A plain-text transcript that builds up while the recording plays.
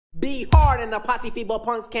Be hard and the posse feeble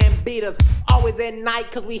punks can't beat us. Always at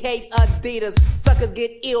night cause we hate Adidas. Suckers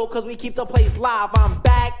get ill cause we keep the place live. I'm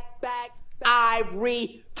back. I've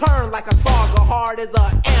returned like a saga, hard as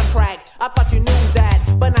a Amtrak. I thought you knew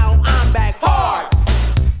that, but now I'm back hard.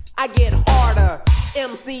 I get harder.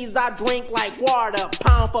 MCs I drink like water,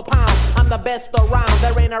 pound for pound. I'm the best around.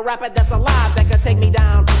 There ain't a rapper that's alive that can take me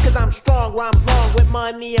down. Cause I'm strong, rhymes long with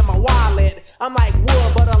money in my wallet. I'm like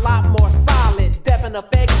wood, but a lot more solid. Deaf in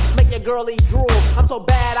effect, make your girlie drool. I'm so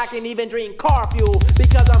bad I can even drink car fuel.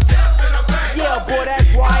 Because I'm yeah, boy,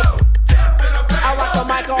 that's right. I rock the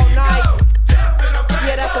mic all night.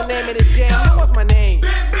 Yeah, that's the name of this jam. Now what's my name?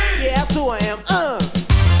 Yeah, that's who I am.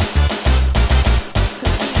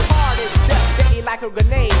 Like a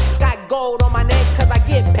grenade, got gold on my neck cause I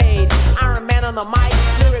get paid. Iron Man on the mic,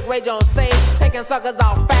 lyric rage on stage, taking suckers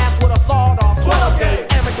out fast with a sawed off 12 gauge.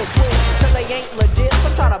 Amateurs quit cause they ain't legit.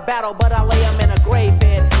 Some try to battle but I lay them in a grave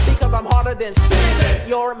bed. Because I'm harder than cement,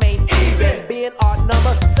 your main even. Being odd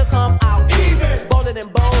number to come out even. Bolder than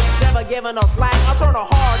bold, never giving no slack. I'll turn a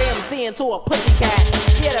hard MC into a pussycat.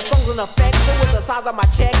 Yeah, that song's an effect, so with the size of my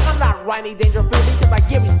check, I'm not Rodney Dangerfield because I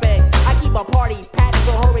give respect. I keep a party packed,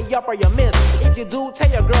 so hurry up or you miss. If you do, tell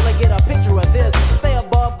your girl to get a picture of this. Stay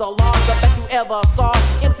above the laws, the best you ever saw.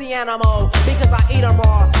 MC Animal, because I eat them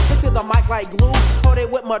raw. Stick to the mic like glue, hold it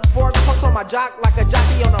with much force. Punch on my jock like a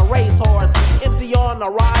jockey on a racehorse. MC on the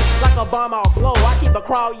ride, like a bomb I'll blow. I keep a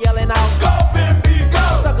crowd yelling out, go Bimby,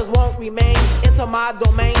 go! Suckers won't remain into my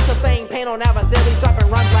domain. Sustain pain on adversaries, dropping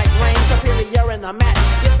runs like rain. Superior in the match,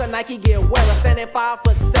 it's the Nike gear wearer. Standing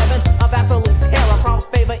 5'7", of absolute terror. Crowd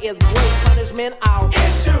favor is great punishment, I'll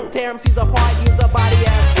issue. Tear MCs apart, use the body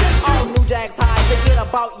as tissue. All New Jacks high, forget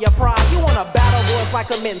about your pride. You wanna battle, boy, it's like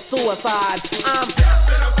commit suicide. I'm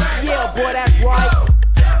yeah, boy, that's right.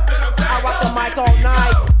 I rock the mic all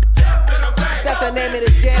night. That's the name of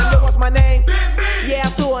the jam. Yo, what's my name? Yeah,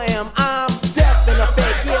 that's who I am. I'm deaf in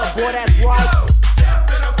effect. Yeah, boy, that's right.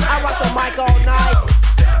 I rock the mic all night.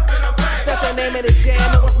 That's the name of the jam.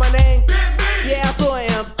 Yo, what's my name? Yeah, that's who I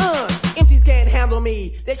am. MCs can't handle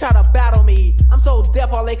me. They try to battle me. I'm so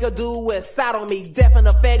deaf, all they could do is saddle me. Deaf in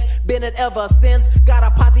effect, been it ever since. Got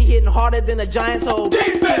a posse hitting harder than a giant's hole.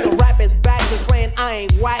 The rap is back, just playing I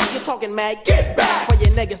ain't whack. You're talking mad, get back for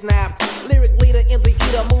your nigga snapped. Lyric leader, MC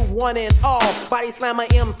eater, move one and all. Body slammer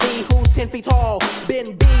MC who's 10 feet tall. Ben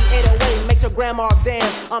B, 808, makes your grandma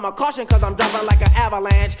dance. I'm a caution cause I'm dropping like an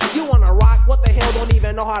avalanche. You wanna rock? What the hell? Don't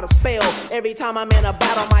even know how to spell. Every time I'm in a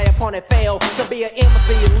battle, my opponent fail. To be an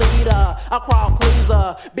MC leader, a crowd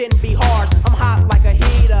pleaser. Ben B hard, I'm hot like a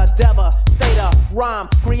heater. Devastator, rhyme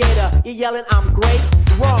creator. You yelling I'm great?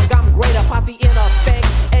 Wrong, I'm greater. Posse in effect,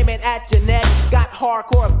 aiming at your neck. Got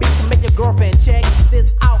hardcore beats to make your girlfriend check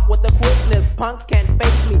this out with the quickness. Punks can't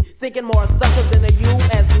face me, sinking more suckers than the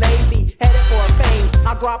U.S. Navy. Headed for fame,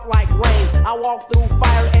 I drop like rain. I walk through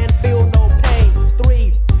fire and feel no pain.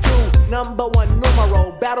 3, 2, number one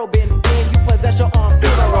numero. Battle been, you possess your own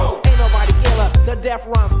funeral. Ain't nobody iller, the death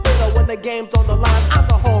rhyme spitter. When the game's on the line, I'm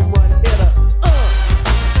the home run hitter.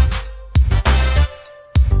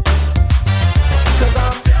 Cause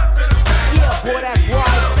I'm yeah, boy, that's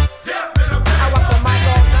right. I rock the mic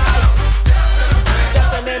all night. That's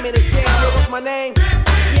the name of the jam. Yo, what's my name?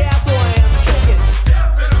 Yeah, that's who I am. Kicking.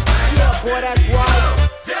 Yeah, boy, that's right.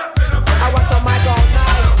 I rock the mic all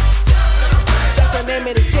night. That's the name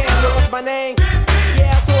of the jam. Yo, what's my name?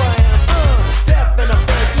 Yeah, that's who I am. Deaf in the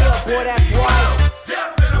face. Yeah, boy, that's right.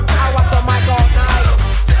 I rock the mic all night.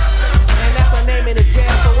 And that's the name of the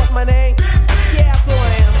jam. So what's my name? Yeah, that's who I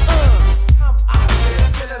am. I'm out here.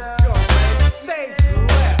 Let's go, man. Stage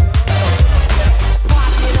left.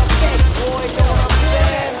 Posse in effect, boy. You know what I'm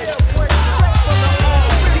saying?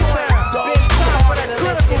 Been time for the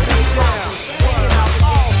critical beat down. Taking out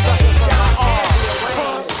all suckers from my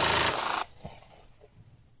all.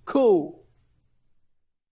 Cool.